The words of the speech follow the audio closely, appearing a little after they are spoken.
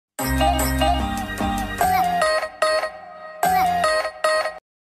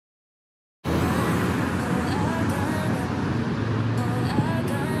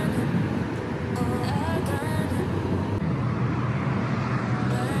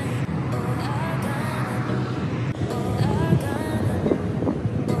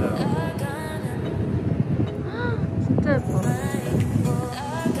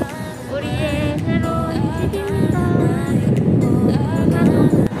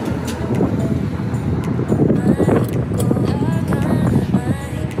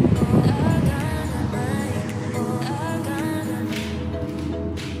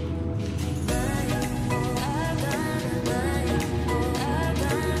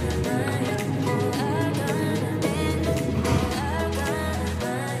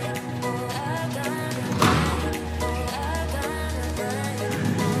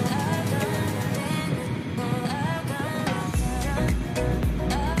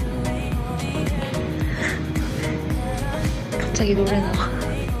갑자기 노래 나와.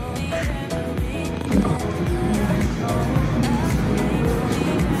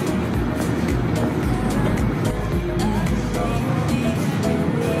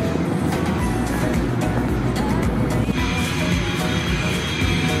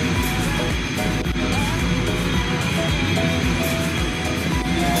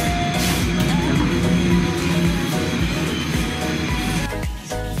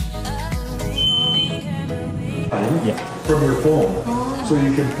 From your phone. So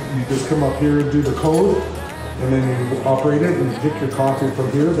you just come up here and do the code, and then you operate it and you pick your coffee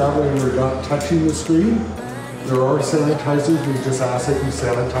from here. That way we're not touching the screen. There are sanitizers, we just ask that you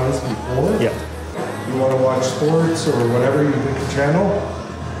sanitize before. Yeah. You want to watch sports or whatever, you pick a channel.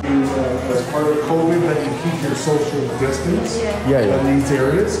 As part of COVID, that you keep your social distance in these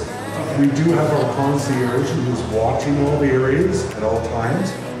areas. We do have our concierge who's watching all the areas at all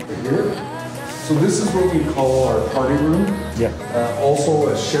times. Here. So this is what we call our party room. Yeah. Also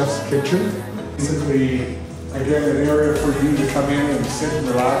a chef's kitchen. Basically, again, an area for you to come in and sit and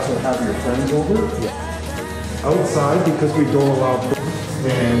relax and have your friends over. Yeah. Outside, because we don't allow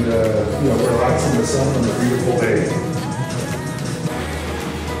and relax in the sun on a beautiful day.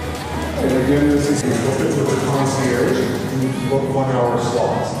 And again, this is with the concierge. You book 1 hour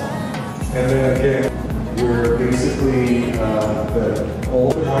slots. And then again, we're basically all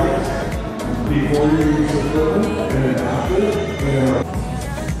the night. Before you use the equipment and then after,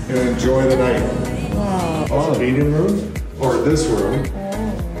 and enjoy the night. Wow. Also, meeting room, or this room,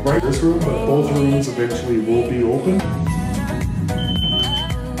 right? This room, but both rooms eventually will be open.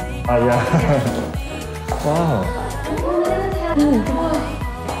 Yeah. Wow.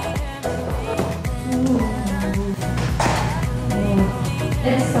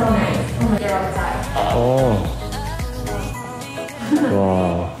 It's so nice. You're outside. Oh.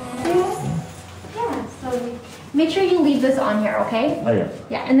 Wow. Make sure you leave this on here, okay? Oh, yeah.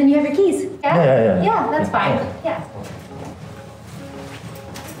 Yeah, and then you have your keys. Yeah. Yeah, that's fine. Yeah.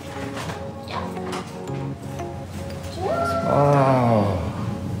 Wow.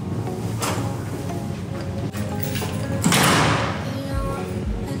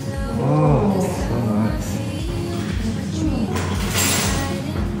 Oh, so nice.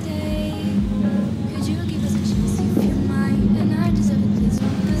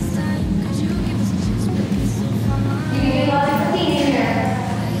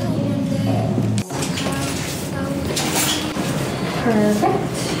 Perfect.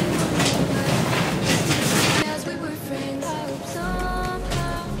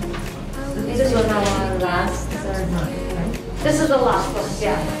 This was our last, this is the last one,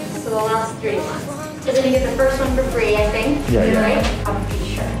 yeah. So the last 3 months. So then you get the first one for free, I think. Yeah. Right? I'm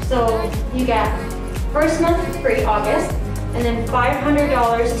pretty sure. So you get first month free, August, and then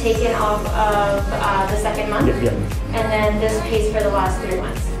 $500 taken off of the second month. Yeah. And then this pays for the last 3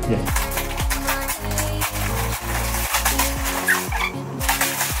 months. Yeah.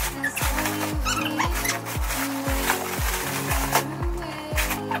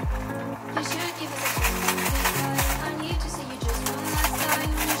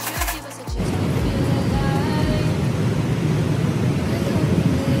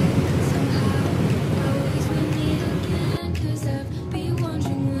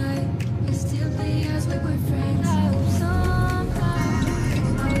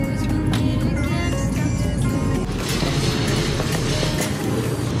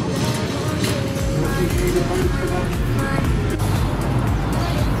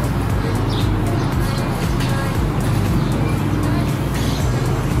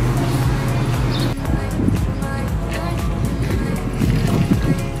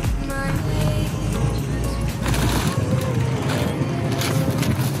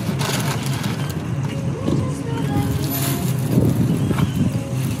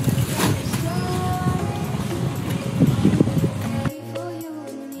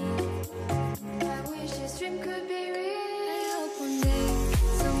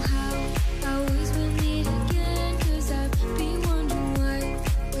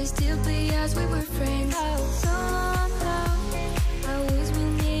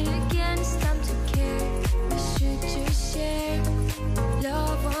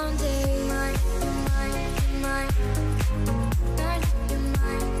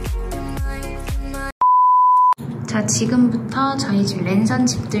 자, 지금부터 저희 집 랜선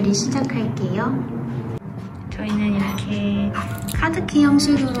집들이 시작할게요. 저희는 이렇게 카드키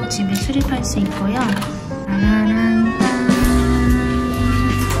형식으로 집에 수립할 수 있고요.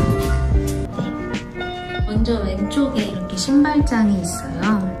 먼저 왼쪽에 이렇게 신발장이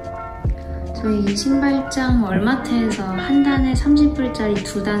있어요. 저희 이 신발장 월마트에서 한 단에 30불짜리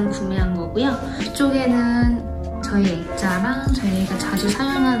 2단 구매한 거고요. 이쪽에는 저희 액자랑 저희가 자주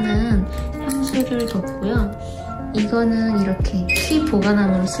사용하는 향수를 뒀고요. 이거는 이렇게 티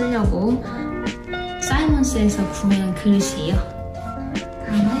보관함으로 쓰려고 사이먼스에서 구매한 그릇이에요.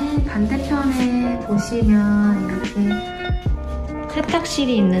 다음에 반대편에 보시면 이렇게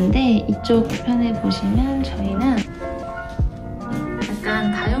세탁실이 있는데 이쪽 편에 보시면 저희는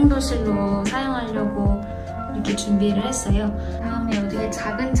약간 다용도실로 사용하려고 이렇게 준비를 했어요. 다음에 어디에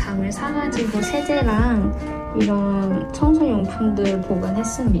작은 장을 사가지고 세제랑 이런 청소용품들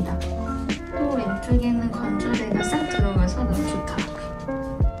보관했습니다. 또 왼쪽에는 건조대가 싹 들어가서 너무 좋더라고요.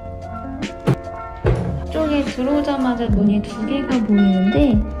 이쪽에 들어오자마자 문이 두 개가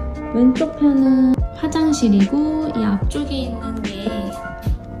보이는데 왼쪽 편은 화장실이고 이 앞쪽에 있는 게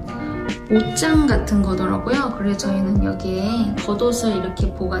옷장 같은 거더라고요. 그래서 저희는 여기에 겉옷을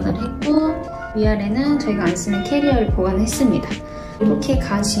이렇게 보관을 했고 위아래는 저희가 안 쓰는 캐리어를 보관했습니다. 이렇게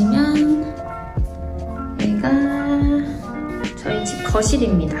가시면 여기가 저희 집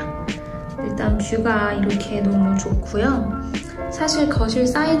거실입니다. 일단 뷰가 이렇게 너무 좋고요. 사실 거실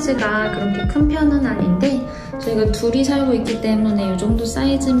사이즈가 그렇게 큰 편은 아닌데 저희가 둘이 살고 있기 때문에 이 정도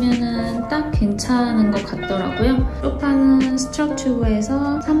사이즈면은 딱 괜찮은 것 같더라고요. 소파는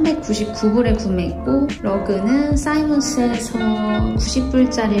스트럭튜브에서 399불에 구매했고 러그는 사이먼스에서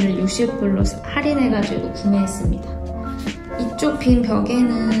 90불짜리를 60불로 할인해가지고 구매했습니다. 이쪽 빈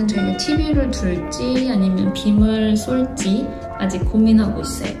벽에는 저희가 TV를 둘지 아니면 빔을 쏠지 아직 고민하고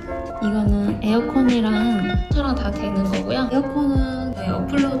있어요. 이거는 에어컨이랑 히터랑 다 되는 거고요. 에어컨은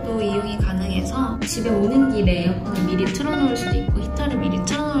어플로도 이용이 가능해서 집에 오는 길에 에어컨을 미리 틀어놓을 수도 있고 히터를 미리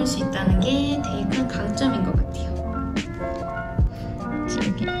틀어놓을 수 있다는 게 되게 큰 강점인 것 같아요.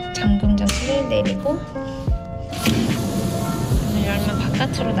 여기 잠금장치를 내리고 문을 열면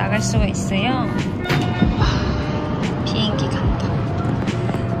바깥으로 나갈 수가 있어요. 와, 비행기 간다.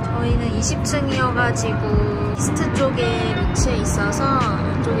 저희는 20층이어가지고 이스트 쪽에 위치해 있어서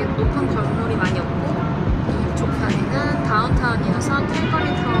이쪽에 높은 건물이 많이 없고 이쪽 편에는 다운타운이어서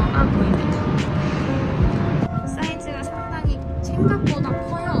캘거리 타워가 보입니다. 사이즈가 상당히 생각보다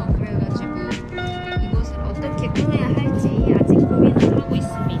커요. 그래가지고 이곳을 어떻게 꾸며야 할지 아직 고민을 하고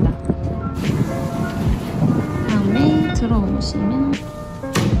있습니다. 다음에 들어오시면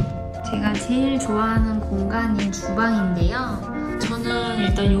제가 제일 좋아하는 공간인 주방인데요. 저는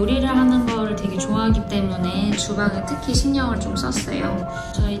일단 요리를 하는 걸 되게 좋아하기 때문에 주방에 특히 신경을 좀 썼어요.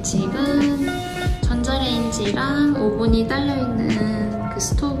 저희 집은 전자레인지랑 오븐이 딸려있는 그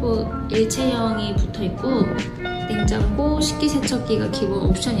스토브 일체형이 붙어있고 냉장고, 식기세척기가 기본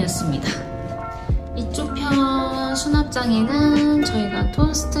옵션이었습니다. 이쪽 편 수납장에는 저희가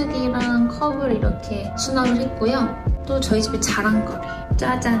토스트기랑 컵을 이렇게 수납을 했고요. 또 저희 집의 자랑거리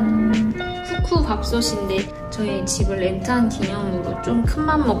짜잔! 쿠쿠 밥솥인데 저희 집을 렌트한 기념으로 좀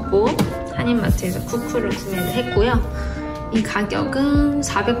큰맘 먹고 한인마트에서 쿠쿠를 구매를 했고요. 이 가격은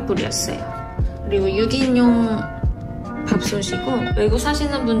 400불이었어요. 그리고 6인용 밥솥이고 외국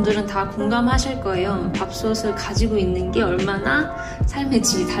사시는 분들은 다 공감하실 거예요. 밥솥을 가지고 있는 게 얼마나 삶의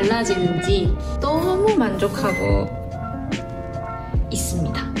질이 달라지는지 너무 만족하고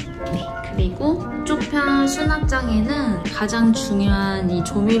있습니다. 네, 그리고 쪽편 수납장에는 가장 중요한 이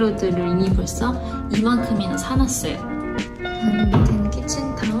조미료들을 이미 벌써 이만큼이나 사놨어요. 밑에는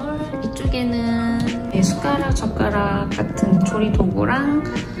키친타올, 이쪽에는 숟가락, 젓가락 같은 조리 도구랑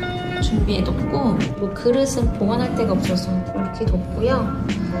준비해뒀고 뭐 그릇은 보관할 데가 없어서 이렇게 뒀고요.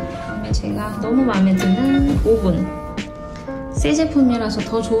 그다음에 제가 너무 마음에 드는 오븐. 새 제품이라서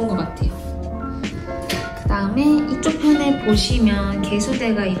더 좋은 것 같아요. 그 다음에 이쪽 편에 보시면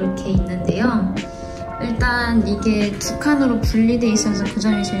개수대가 이렇게 있는데요. 일단 이게 두 칸으로 분리돼 있어서 그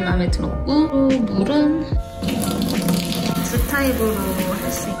점이 제일 마음에 들었고 물은 두 타입으로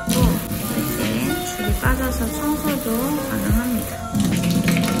할 수 있고 이렇게 줄이 빠져서 청소도 가능합니다.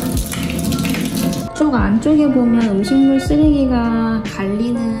 쪽 안쪽에 보면 음식물 쓰레기가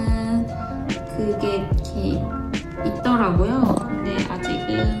갈리는 그게 이렇게 있더라고요. 근데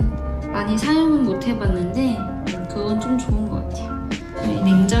아직은 많이 사용은 못 해봤는데 그건 좀 좋은 것 같아요. 저희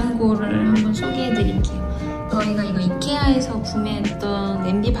냉장고를 한번 소개해드릴게요. 저희가 이거 이케아에서 구매했던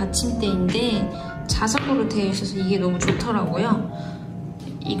냄비 받침대인데 자석으로 되어 있어서 이게 너무 좋더라고요.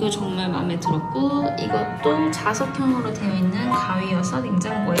 이거 정말 마음에 들었고 이것도 자석형으로 되어 있는 가위여서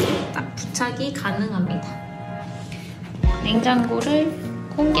냉장고에 딱 부착이 가능합니다. 냉장고를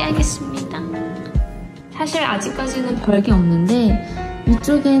공개하겠습니다. 사실 아직까지는 별게 없는데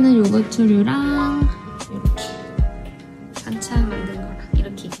위쪽에는 요거트류랑 이렇게 반찬 만든 거랑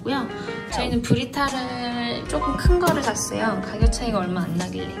이렇게 있고요. 저희는 브리타를 조금 큰 거를 샀어요. 가격 차이가 얼마 안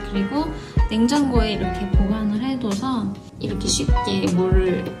나길래. 그리고 냉장고에 이렇게 보관을 해둬서 이렇게 쉽게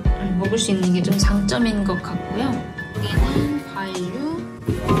물을 먹을 수 있는 게 좀 장점인 것 같고요. 여기는 과일류,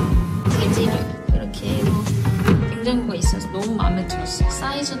 돼지류 이렇게 냉장고가 있어서 너무 마음에 들었어요.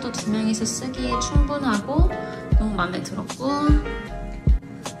 사이즈도 2명이서 쓰기에 충분하고 너무 마음에 들었고,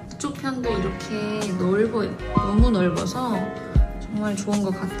 이쪽 편도 이렇게 넓어요. 너무 넓어서 정말 좋은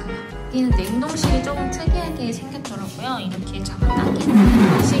것 같아요. 여기는 냉동실이 조금 특이하게 생겼더라고요. 이렇게 잡아 당기는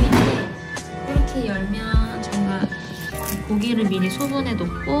냉동실인데 이렇게 열면 정말 고기를 미리 소분해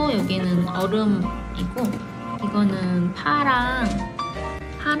놓고, 여기는 얼음이고 이거는 파랑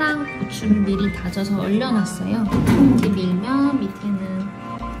고추를 미리 다져서 얼려놨어요. 이렇게 밀면 밑에는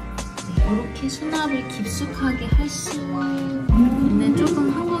이렇게 수납을 깊숙하게 할 수 있는, 조금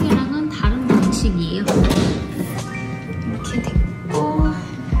한국이랑은 다른 방식이에요. 이렇게 됐고,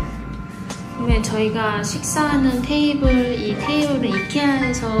 그다음에 저희가 식사하는 테이블, 이 테이블은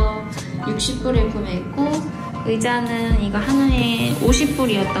이케아에서 60불에 구매했고, 의자는 이거 하나에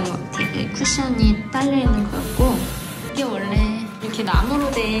 50불이었던 것 같아요. 쿠션이 딸려있는 거였고, 이게 원래 이렇게 나무로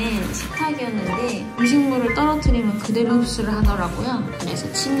된 식탁이었는데 음식물을 떨어뜨리면 그대로 흡수를 하더라고요.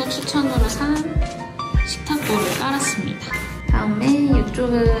 그래서 친구 추천으로 산 식탁볼을 깔았습니다. 다음에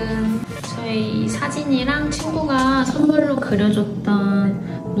이쪽은 저희 사진이랑 친구가 선물로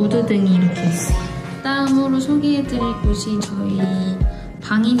그려줬던 무드등이 이렇게 있어요. 다음으로 소개해드릴 곳이 저희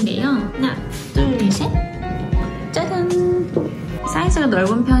방인데요. 하나, 둘, 셋! 짜잔! 사이즈가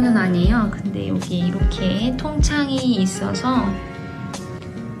넓은 편은 아니에요. 근데 여기 이렇게 통창이 있어서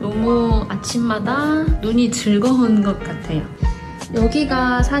너무 아침마다 눈이 즐거운 것 같아요.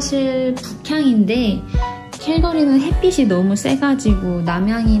 여기가 사실 북향인데 캘거리는 햇빛이 너무 세가지고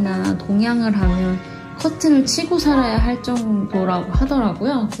남향이나 동향을 하면 커튼을 치고 살아야 할 정도라고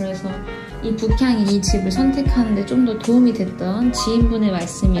하더라고요. 그래서 이 북향이 이 집을 선택하는데 좀 더 도움이 됐던 지인분의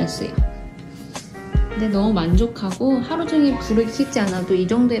말씀이었어요. 근데 너무 만족하고 하루 종일 불을 켜지 않아도 이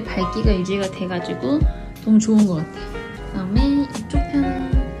정도의 밝기가 유지가 돼가지고 너무 좋은 것 같아요. 그다음에 이쪽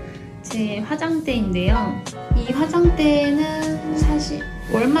편은 제 화장대인데요. 이 화장대는 사실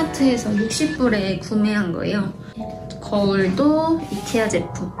월마트에서 60불에 구매한 거예요. 거울도 이케아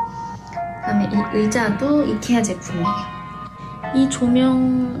제품, 그다음에 이 의자도 이케아 제품이에요. 이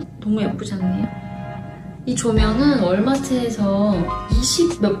조명 너무 예쁘지 않나요? 이 조명은 월마트에서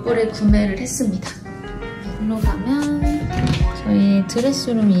 20 몇 불에 구매를 했습니다. 일로 가면 저희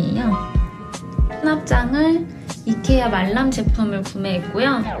드레스룸이에요. 수납장을 이케아 말람 제품을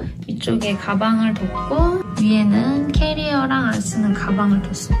구매했고요. 위쪽에 가방을 뒀고 위에는 캐리어랑 안 쓰는 가방을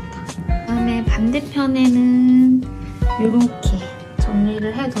뒀습니다. 그다음에 반대편에는 이렇게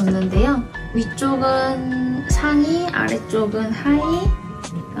정리를 해뒀는데요. 위쪽은 상의, 아래쪽은 하의,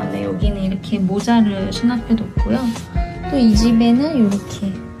 그다음에 여기는 이렇게 모자를 수납해뒀고요. 또 이 집에는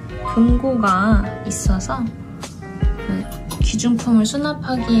이렇게 금고가 있어서 귀중품을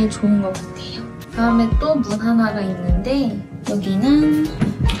수납하기에 좋은 것 같아요. 다음에 또 문 하나가 있는데 여기는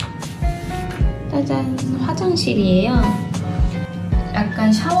짜잔, 화장실이에요.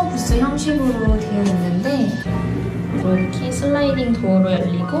 약간 샤워 부스 형식으로 되어 있는데 이렇게 슬라이딩 도어로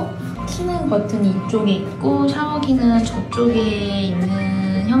열리고 키는 버튼이 이쪽에 있고 샤워기는 저쪽에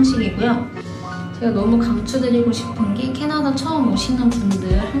있는 형식이고요. 제가 너무 강추드리고 싶은 게 캐나다 처음 오시는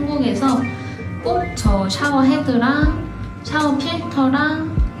분들 한국에서 꼭 저 샤워 헤드랑 샤워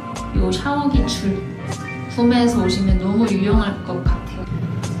필터랑 요 샤워기 줄 구매해서 오시면 너무 유용할 것 같아요.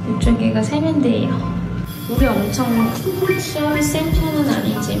 이쪽에가 세면대예요. 물이 엄청 시원히 센 편은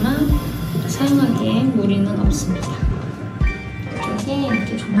아니지만 사용하기에 무리는 없습니다. 이쪽에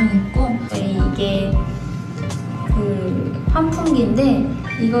이렇게 조명있고 이게 그 환풍기인데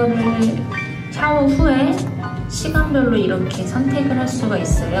이거를 샤워 후에 시간별로 이렇게 선택을 할 수가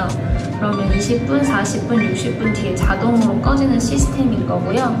있어요. 그러면 20분, 40분, 60분 뒤에 자동으로 꺼지는 시스템인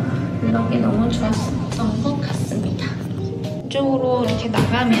거고요. 이런 게 너무 좋았던 것 같습니다. 이쪽으로 이렇게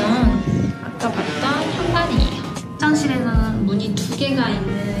나가면 아까 봤던 현관이에요. 화장실에는 문이 2개가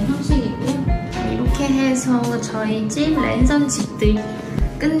있는 형식이고요. 이렇게 해서 저희 집 랜선 집들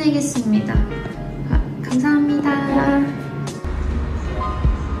끝내겠습니다.